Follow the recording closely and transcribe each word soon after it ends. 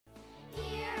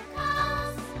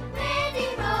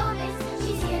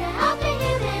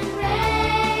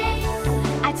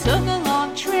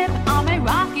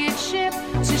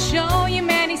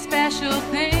special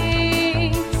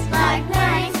things. Like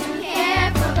nights to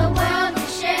care for the world to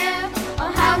share, or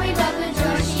how we love the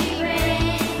joy she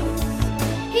brings.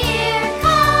 Here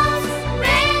comes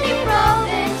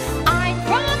Randirobics. I'm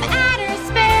from outer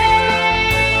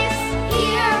space.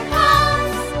 Here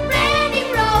comes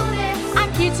Randirobics.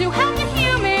 I'm here to help the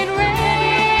human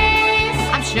race.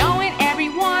 I'm showing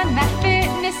everyone that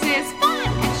fitness is fun,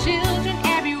 and children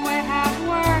everywhere have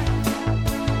work.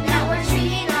 Now we're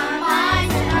treating our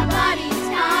minds and our bodies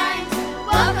kind.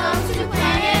 Welcome to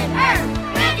planet Earth,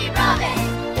 Randirobics.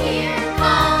 Here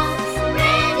comes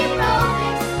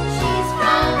Randirobics. She's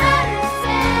from outer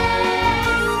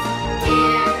space.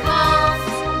 Here comes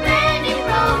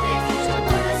Randirobics. She'll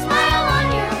put a smile on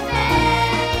your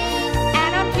face.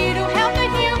 And I'm here to help the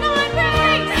human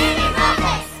race.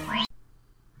 Randirobics.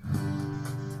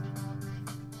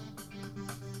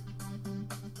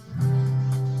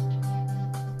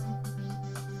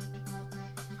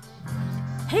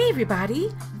 Hey everybody,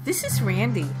 this is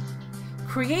Randy,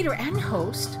 creator and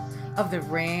host of the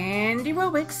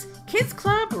Randirobics Kids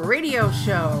Club radio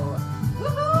show.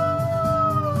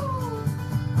 Woohoo!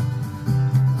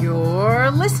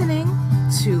 You're listening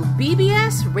to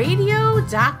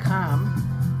bbsradio.com,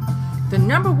 the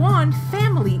 #1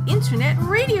 family internet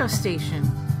radio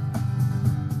station.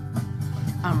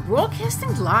 I'm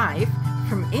broadcasting live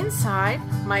from inside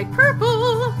my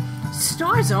purple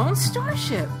Star Zone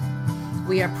starship.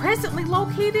 We are presently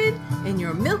located in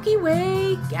your Milky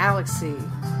Way galaxy.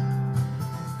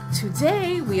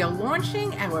 Today we are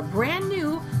launching our brand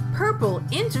new purple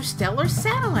interstellar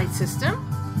satellite system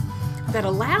that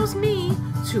allows me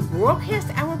to broadcast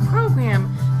our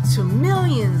program to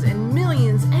millions and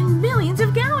millions and millions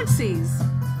of galaxies.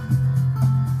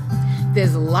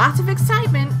 There's lots of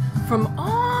excitement from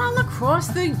all across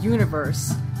the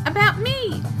universe about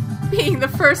me being the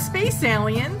first space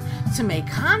alien to make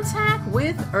contact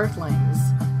with Earthlings.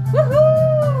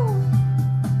 Woohoo!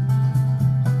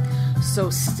 So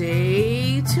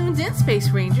stay tuned in, Space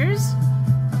Rangers.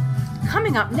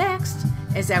 Coming up next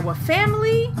is our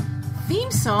family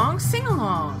theme song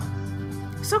sing-along.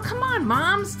 So come on,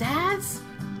 moms, dads,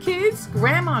 kids,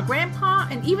 grandma, grandpa,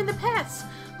 and even the pets.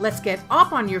 Let's get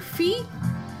up on your feet,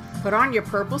 put on your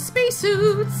purple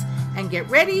spacesuits, and get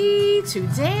ready to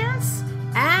dance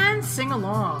and sing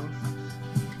along.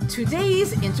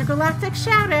 Today's intergalactic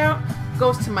shout-out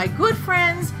goes to my good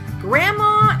friends,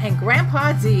 Grandma and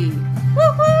Grandpa D.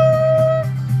 Woohoo!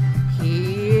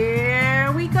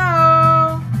 Here we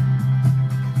go.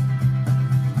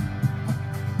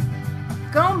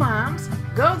 Go moms,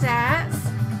 go dads.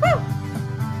 Woo!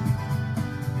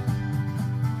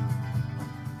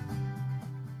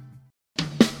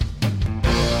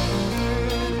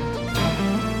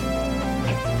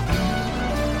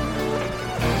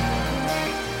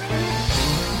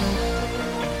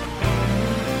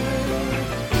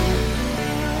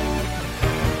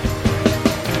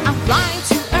 I'm flying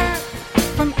to Earth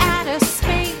from outer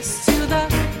space to the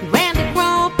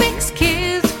Randirobics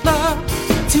Kids Club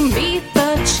to meet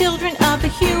the children of the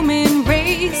human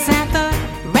race at the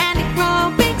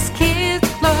Randirobics Kids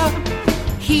Club.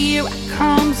 Here I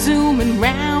come zooming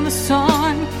round the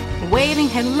sun, waving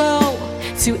hello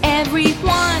to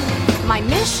everyone. My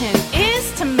mission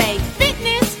is to make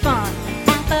fitness fun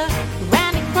at the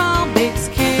Randirobics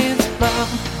Kids Club.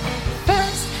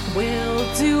 First, we'll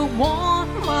do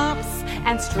warm-ups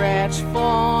and stretch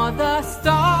for the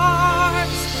stars.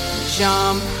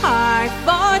 Jump high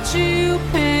for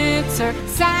Jupiter,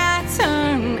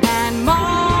 Saturn, and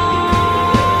Mars.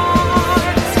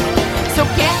 So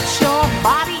get your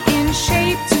body in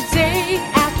shape today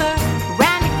at the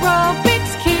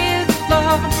Randirobics Kids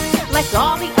Club. Like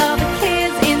all the other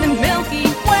kids in the Milky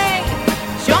Way,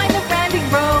 join the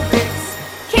Randirobics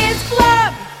Kids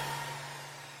Club.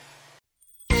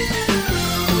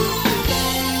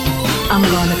 I'm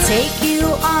gonna take you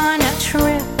on a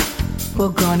trip. We're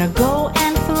gonna go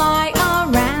and fly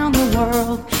around the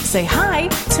world. Say hi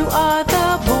to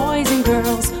other boys and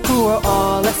girls who are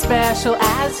all as special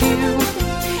as you.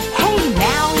 Hey,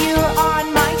 now you're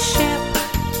on my ship.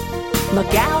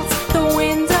 Look out the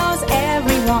windows,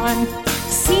 everyone.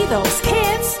 See those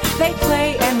kids, they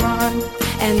play and run,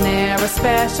 and they're as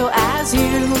special as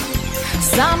you.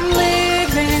 Some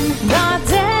live in the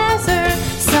desert,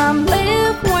 some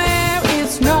live where it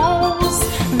snows.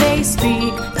 They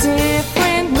speak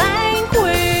different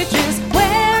languages,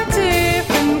 wear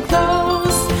different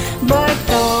clothes. But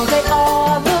though they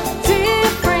all look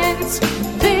different,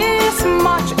 this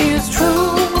much is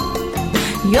true.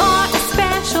 You're as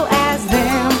special as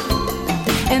them,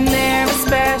 and they're as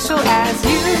special as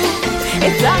you.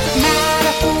 It doesn't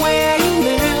matter where you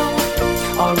live,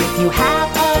 or if you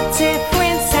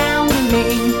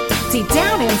deep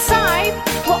down inside,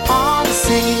 we're all the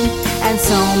same. And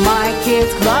so my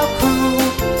kids club crew,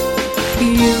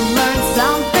 you learn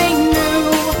something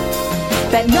new,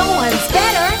 that no one's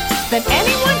better than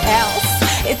anyone else.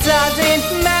 It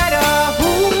doesn't matter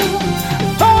who,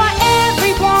 for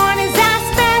everyone is as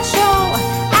special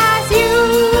as you.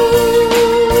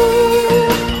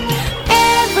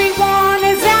 Everyone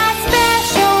is as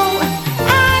special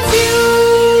as you.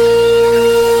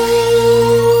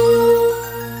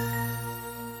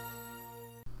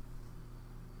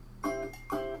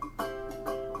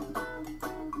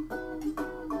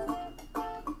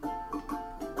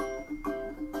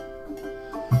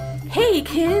 Hey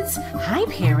kids, hi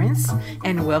parents,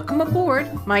 and welcome aboard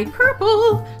my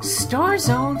purple Star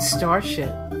Zone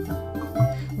starship.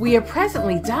 We are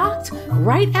presently docked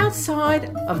right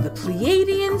outside of the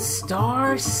Pleiadian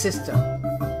star system.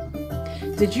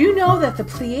 Did you know that the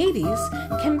Pleiades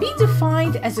can be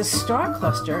defined as a star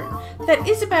cluster that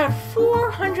is about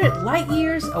 400 light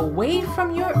years away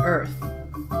from your Earth?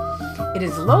 It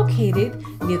is located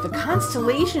near the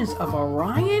constellations of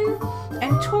Orion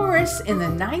and Taurus in the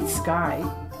night sky.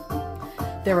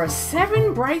 There are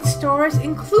 7 bright stars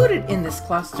included in this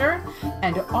cluster,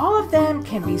 and all of them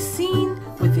can be seen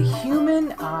with the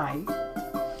human eye.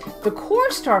 The core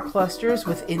star clusters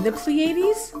within the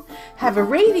Pleiades have a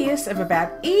radius of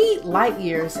about 8 light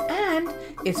years, and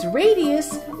its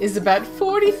radius is about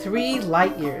 43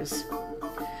 light years.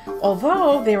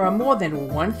 Although there are more than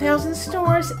 1,000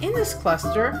 stars in this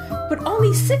cluster, but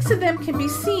only 6 of them can be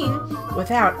seen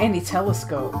without any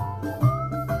telescope.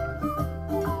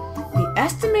 The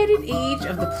estimated age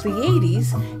of the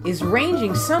Pleiades is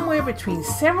ranging somewhere between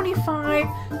 75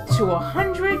 to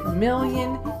 100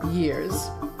 million years.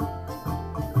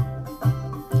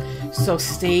 So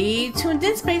stay tuned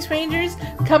in, Space Rangers.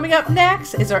 Coming up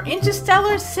next is our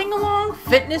interstellar sing-along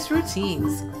fitness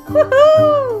routines.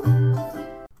 Woohoo!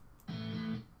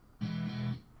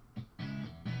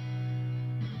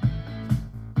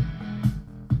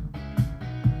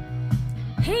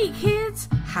 Hey kids,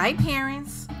 hi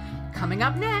parents. Coming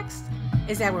up next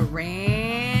is our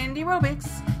Randirobics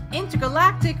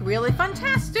intergalactic, really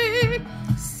fantastic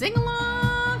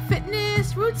sing-along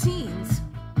fitness routines.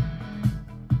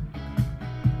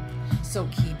 So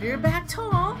keep your back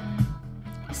tall,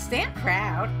 stand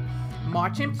proud,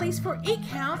 march in place for 8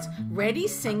 counts, ready,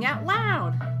 sing out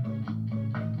loud.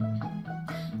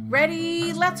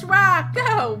 Ready, let's rock,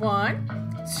 go! 1,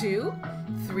 2,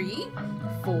 3,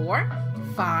 4,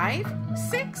 5,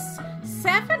 6,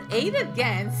 7, 8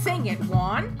 again. Sing it.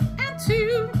 1 and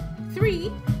 2,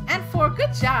 3 and 4.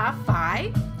 Good job.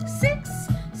 5, 6,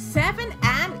 7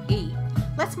 and 8.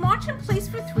 Let's march in place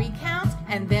for 3 counts,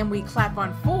 and then we clap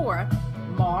on 4.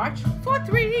 March for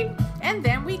 3, and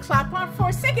then we clap on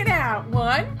 4. Sing it out.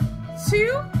 1,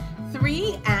 2,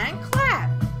 3 and clap.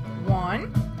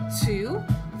 1, 2,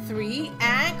 3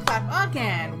 and clap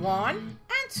again. 1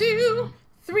 and 2,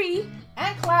 3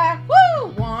 and clap. Woo!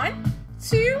 1,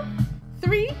 2,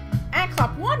 3 and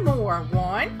clap. One more.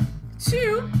 1,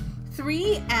 2,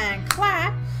 3 and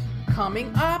clap.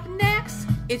 Coming up next,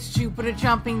 it's Jupiter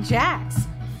jumping jacks.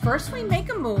 First we make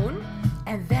a moon,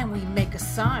 and then we make a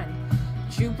sun.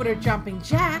 Jupiter jumping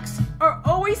jacks are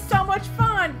always so much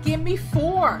fun. Give me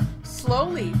 4.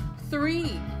 Slowly.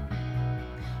 3,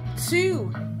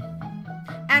 2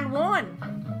 and 1.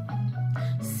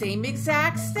 Same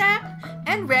exact step,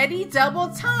 and ready, double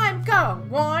time, go.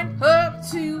 1, hop,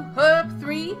 2, hop,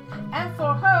 3, and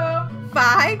 4, hop.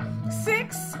 5,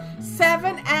 6,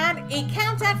 7, and 8.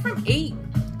 Count that from 8.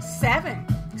 7,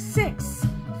 6,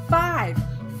 5,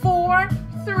 4,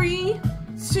 3,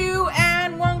 2,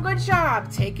 and 1. Good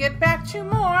job. Take it back to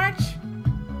march.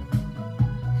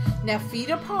 Now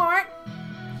feet apart,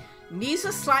 knees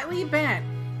are slightly bent.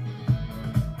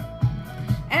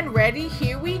 And ready,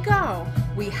 here we go.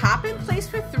 We hop in place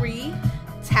for 3,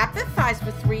 tap the thighs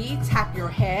for 3, tap your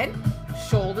head,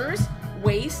 shoulders,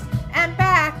 waist, and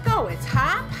back. Go, it's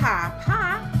hop, hop,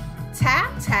 hop,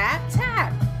 tap, tap,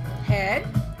 tap. Head,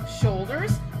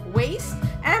 shoulders, waist,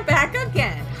 and back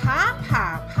again. Hop,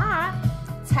 hop, hop,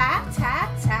 tap,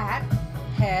 tap, tap.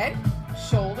 Head,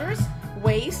 shoulders,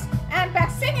 waist, and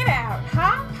back. Sing it out.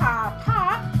 Hop, hop,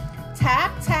 hop,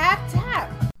 tap, tap, tap.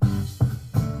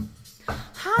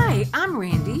 Hi, I'm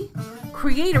Randy,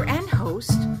 creator and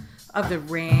host of the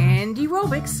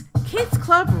Randirobics Kids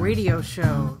Club radio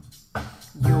show.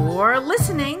 You're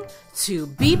listening to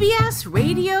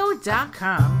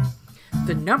bbsradio.com,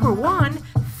 the #1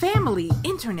 family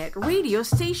internet radio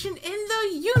station in the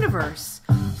universe.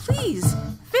 Please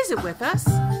visit with us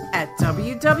at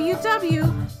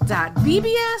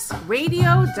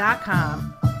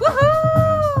www.bbsradio.com.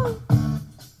 Woohoo!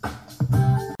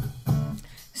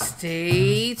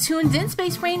 Stay tuned in,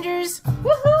 Space Rangers.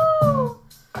 Woohoo!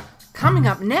 Coming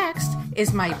up next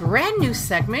is my brand new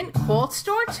segment called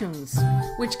Store Tunes,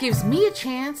 which gives me a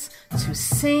chance to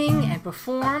sing and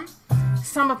perform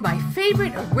some of my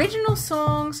favorite original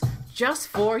songs just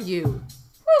for you.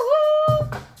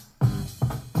 Woohoo!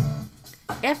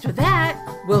 After that,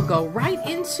 we'll go right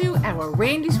into our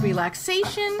Randi's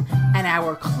Relaxation and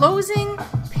our closing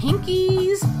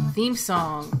Pinky's theme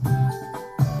song.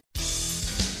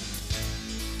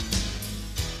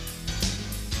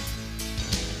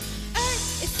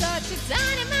 Such a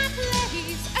dynamite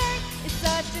place. Earth is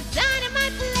such a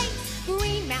dynamite place.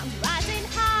 Green mountains rising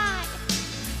high,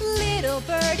 little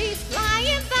birdies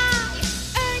flying by.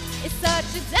 Earth is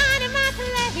such a dynamite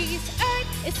place. Earth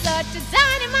is such a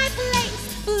dynamite place.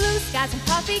 Blue skies and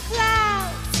puffy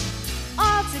clouds,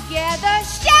 all together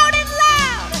shouting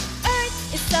loud.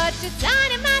 Earth is such a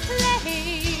dynamite place.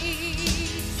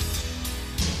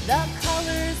 The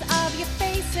colors of your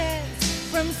faces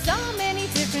from so many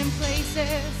different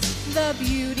places. The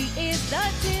beauty is the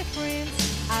difference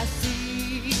I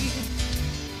see.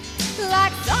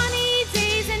 Like sunny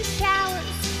days and showers,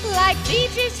 like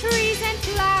beaches, trees, and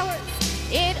flowers.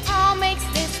 It all makes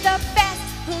this the best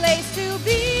place to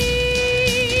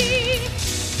be.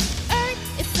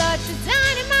 Earth is such a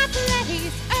dynamite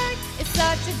place. Earth is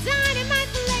such a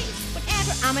dynamite place.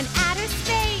 Whenever I'm in outer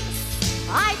space,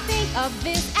 I think of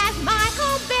this as my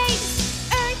home base.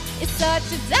 It's such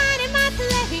a dynamite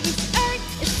place. Earth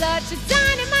is such a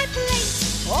dynamite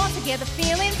place. All together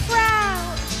feeling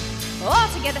proud, all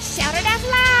together shouted out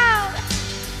loud.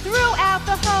 Throughout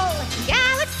the whole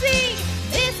galaxy,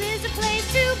 this is a place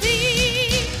to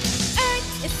be.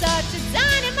 Earth is such a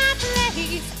dynamite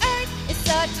place. Earth is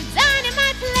such a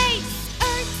dynamite place.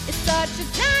 Earth is such a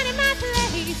dynamite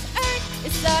place. Earth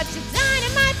is such a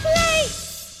dynamite place.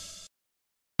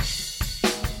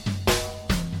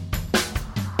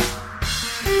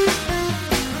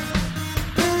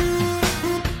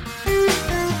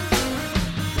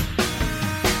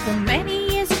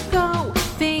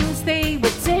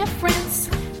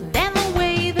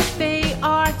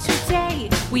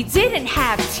 We didn't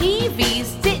have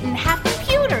TVs, didn't have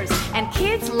computers, and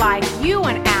kids like you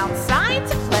and outside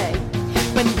to play.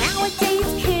 But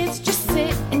nowadays kids just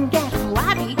sit and get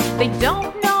flabby. They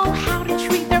don't know how to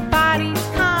treat their bodies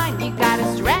kind. You gotta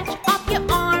stretch up your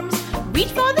arms,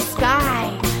 reach for the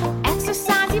sky.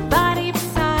 Exercise your body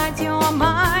besides your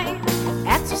mind.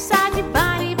 Exercise your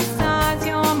body besides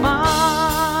your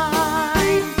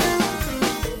mind.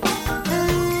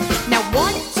 Now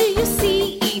what do you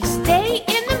see each day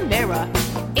in the mirror?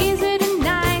 Is it a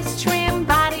nice trim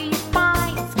body you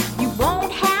find? You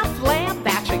won't have flare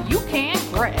back or you can't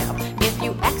grab if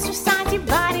you exercise your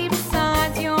body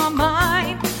besides your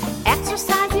mind.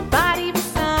 Exercise your body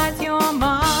besides your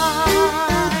mind.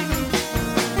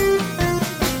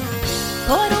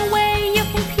 Put away your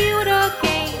computer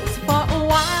games for a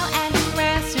while and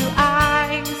rest your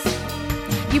eyes.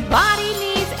 Your body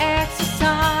needs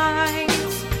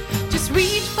exercise. Just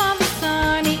reach for the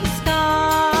sunny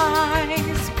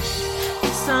skies.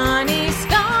 Sunny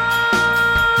skies.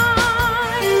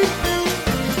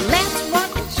 Let's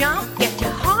work and jump, get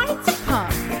your heart to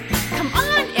pump. Come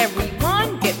on,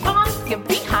 everyone, get off your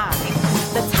behind.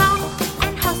 Let's hop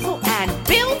and hustle and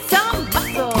build some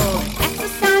muscle.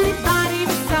 Exercise your body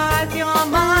besides your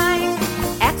mind.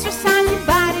 Exercise your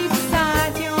body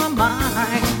besides your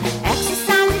mind.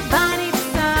 Exercise your body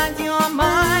besides your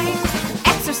mind.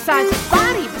 Exercise your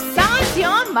body besides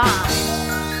your mind.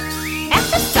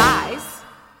 Exercise.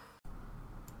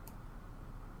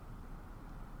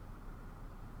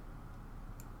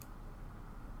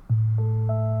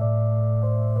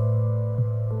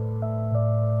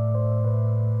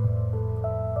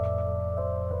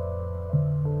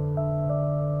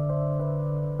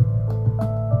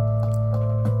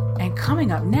 And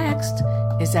coming up next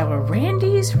is our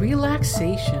Randi's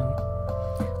Relaxation,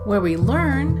 where we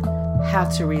learn how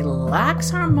to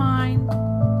relax our mind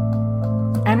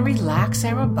and relax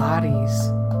our bodies.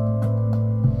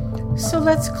 So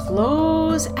let's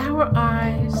close our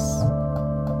eyes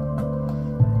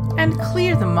and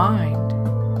clear the mind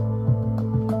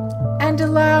and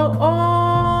allow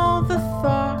all the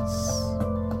thoughts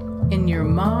in your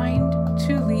mind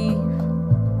to leave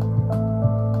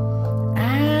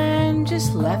and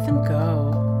just let them go.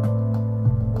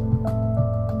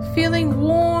 Feeling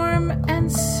warm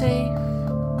and safe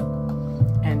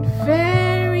and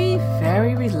very,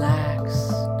 very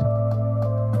relaxed.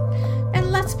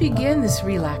 And let's begin this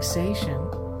relaxation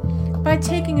by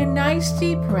taking a nice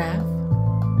deep breath,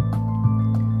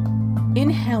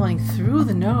 inhaling through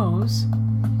the nose,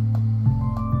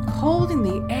 holding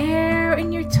the air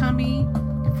in your tummy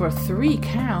for 3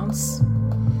 counts,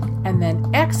 and then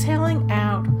exhaling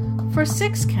out for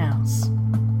 6 counts.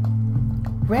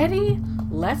 Ready?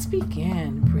 Let's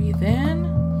begin. Breathe in.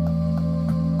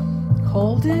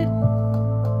 Hold it,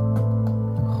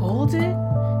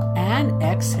 and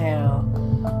exhale.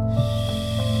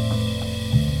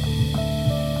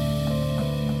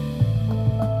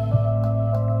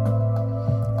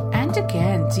 And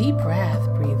again, deep breath.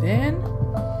 Breathe in.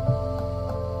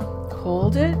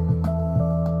 Hold it.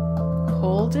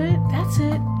 That's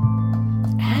it.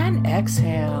 And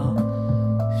exhale.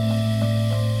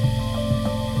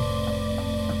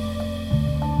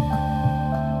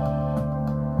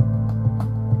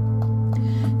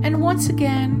 And once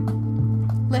again,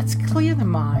 let's clear the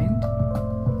mind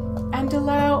and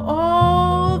allow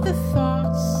all the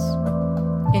thoughts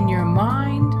in your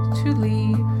mind to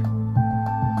leave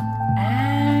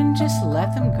and just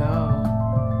let them go.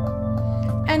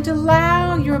 And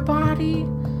allow your body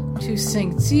to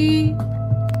sink deep,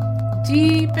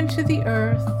 deep into the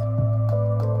earth,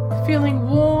 feeling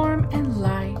warm and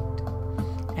light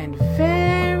and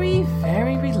very,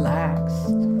 very relaxed.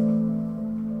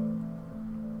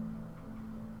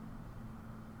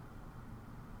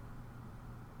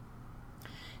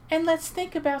 And let's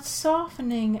think about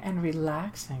softening and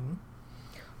relaxing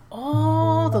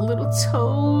all the little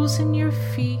toes in your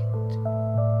feet,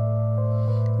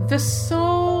 the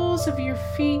soles of your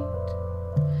feet,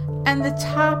 and the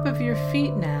top of your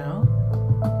feet now,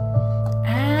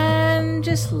 and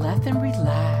just let them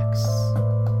relax.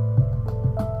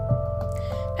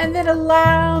 And then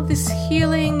allow this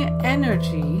healing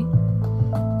energy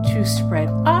to spread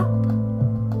up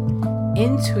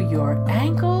into your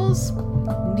ankles,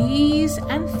 knees,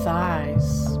 and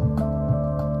thighs.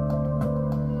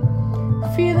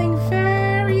 Feeling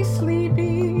very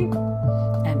sleepy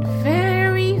and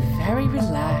very, very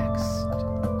relaxed.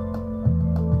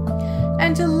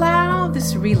 And allow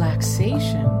this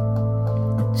relaxation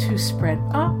to spread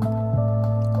up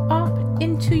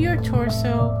into your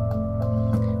torso,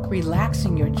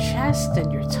 relaxing your chest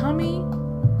and your tummy,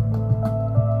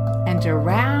 and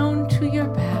around to your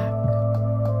back,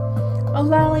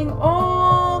 allowing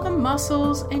all the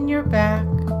muscles in your back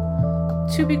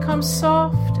to become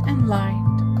soft and light.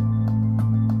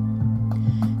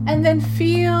 And then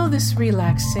feel this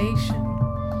relaxation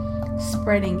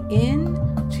spreading in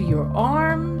to your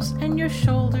arms and your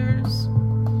shoulders,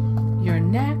 your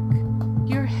neck,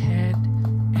 your head,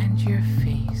 and your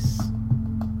face.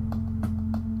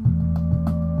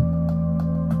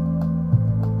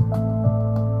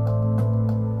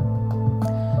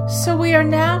 So we are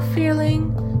now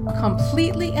feeling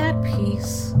completely at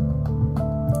peace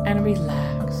and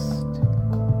relaxed.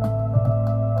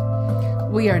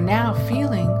 We are now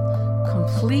feeling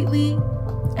completely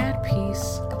at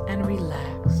peace and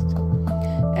relaxed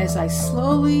as I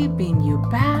slowly beam you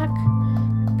back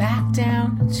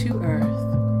down to earth.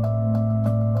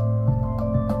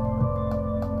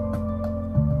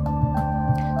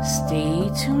 Stay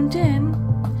tuned in.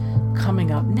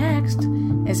 Coming up next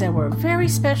is our very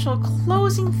special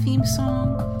closing theme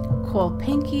song called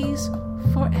Pinkies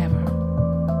Forever.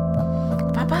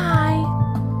 Bye-bye.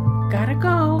 Gotta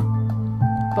go.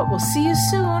 But we'll see you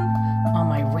soon on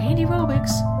my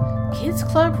Randirobics Kids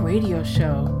Club radio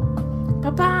show.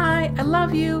 Bye-bye. I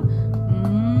love you.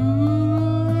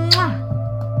 Mwah.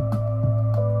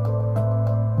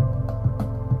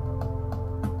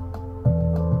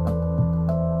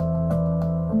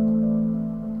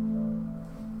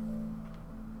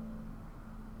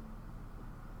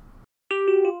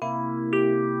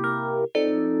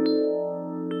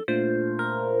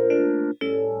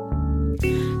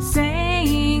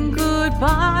 Saying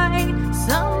goodbye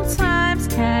sometimes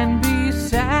can be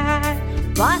sad,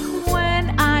 but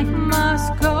when I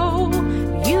must go,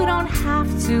 you don't have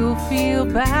to feel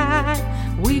bad.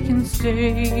 We can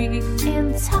stay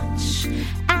in touch,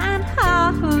 and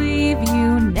I'll leave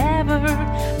you never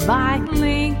by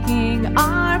linking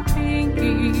our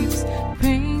pinkies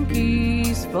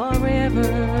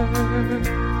forever.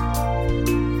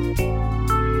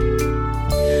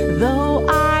 Though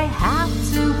I have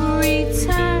to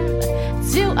return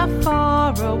to a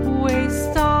faraway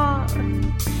star,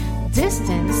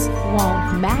 distance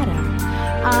won't matter.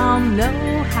 I'll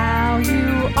know how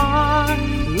you are.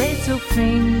 Little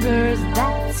fingers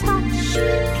that touch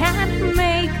can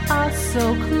make us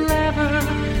so clever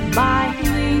by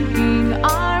linking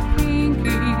our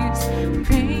pinkies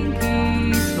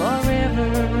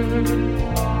forever.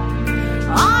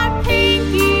 Our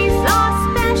pinkies are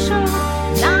special,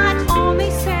 not only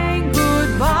saying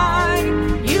goodbye.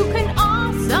 You can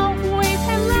also wave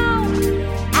hello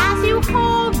as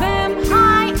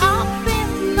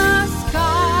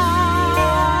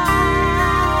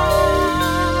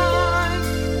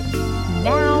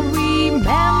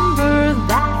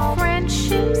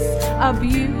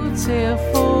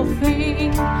wonderful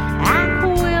thing,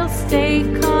 and we'll stay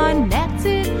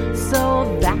connected.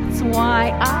 So that's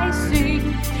why I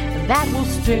sing that we'll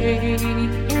stay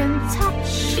in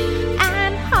touch,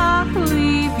 and I'll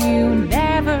leave you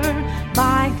never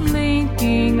by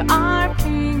linking our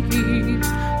pinkies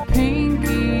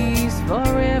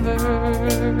forever.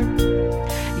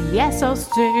 Yes, I'll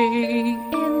stay